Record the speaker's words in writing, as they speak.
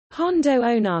Hondo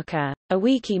Ohnaka, a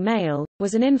Wiki male,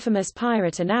 was an infamous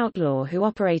pirate and outlaw who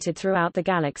operated throughout the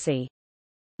galaxy.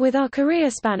 With a career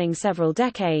spanning several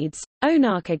decades,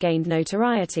 Ohnaka gained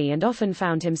notoriety and often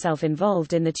found himself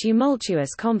involved in the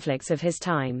tumultuous conflicts of his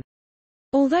time.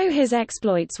 Although his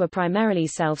exploits were primarily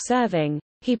self-serving,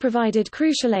 he provided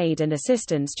crucial aid and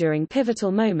assistance during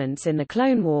pivotal moments in the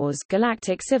Clone Wars,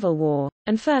 Galactic Civil War,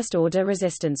 and First Order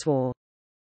Resistance War.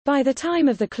 By the time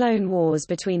of the Clone Wars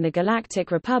between the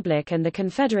Galactic Republic and the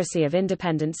Confederacy of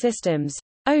Independent Systems,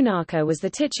 Ohnaka was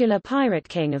the titular pirate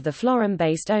king of the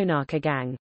Florum-based Ohnaka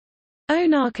gang.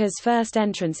 Ohnaka's first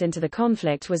entrance into the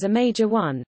conflict was a major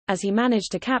one, as he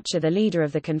managed to capture the leader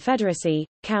of the Confederacy,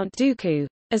 Count Dooku,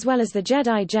 as well as the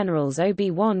Jedi generals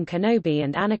Obi-Wan Kenobi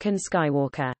and Anakin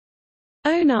Skywalker.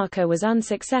 Ohnaka was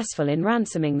unsuccessful in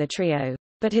ransoming the trio,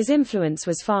 but his influence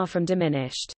was far from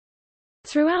diminished.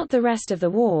 Throughout the rest of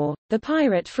the war, the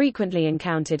pirate frequently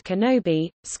encountered Kenobi,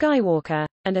 Skywalker,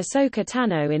 and Ahsoka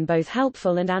Tano in both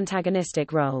helpful and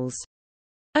antagonistic roles.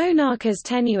 Ohnaka's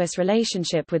tenuous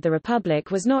relationship with the Republic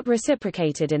was not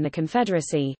reciprocated in the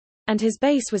Confederacy, and his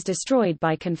base was destroyed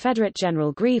by Confederate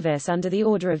General Grievous under the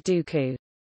order of Dooku.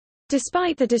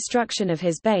 Despite the destruction of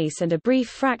his base and a brief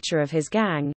fracture of his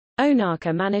gang,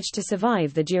 Ohnaka managed to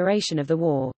survive the duration of the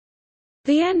war.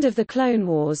 The end of the Clone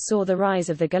Wars saw the rise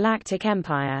of the Galactic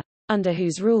Empire, under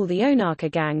whose rule the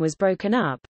Ohnaka gang was broken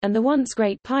up, and the once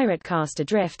great pirate cast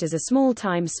adrift as a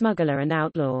small-time smuggler and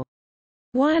outlaw.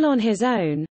 While on his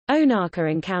own,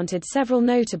 Ohnaka encountered several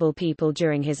notable people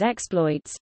during his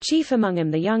exploits, chief among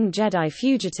them the young Jedi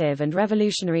fugitive and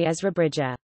revolutionary Ezra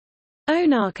Bridger.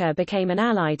 Ohnaka became an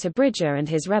ally to Bridger and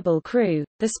his rebel crew,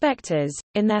 the Spectres,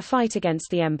 in their fight against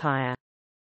the Empire.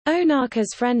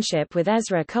 Ohnaka's friendship with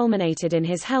Ezra culminated in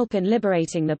his help in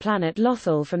liberating the planet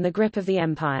Lothal from the grip of the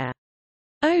Empire.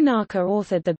 Ohnaka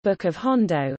authored the Book of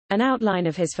Hondo, an outline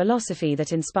of his philosophy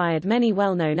that inspired many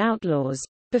well-known outlaws,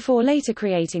 before later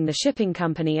creating the shipping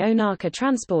company Ohnaka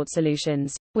Transport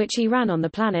Solutions, which he ran on the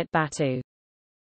planet Batu.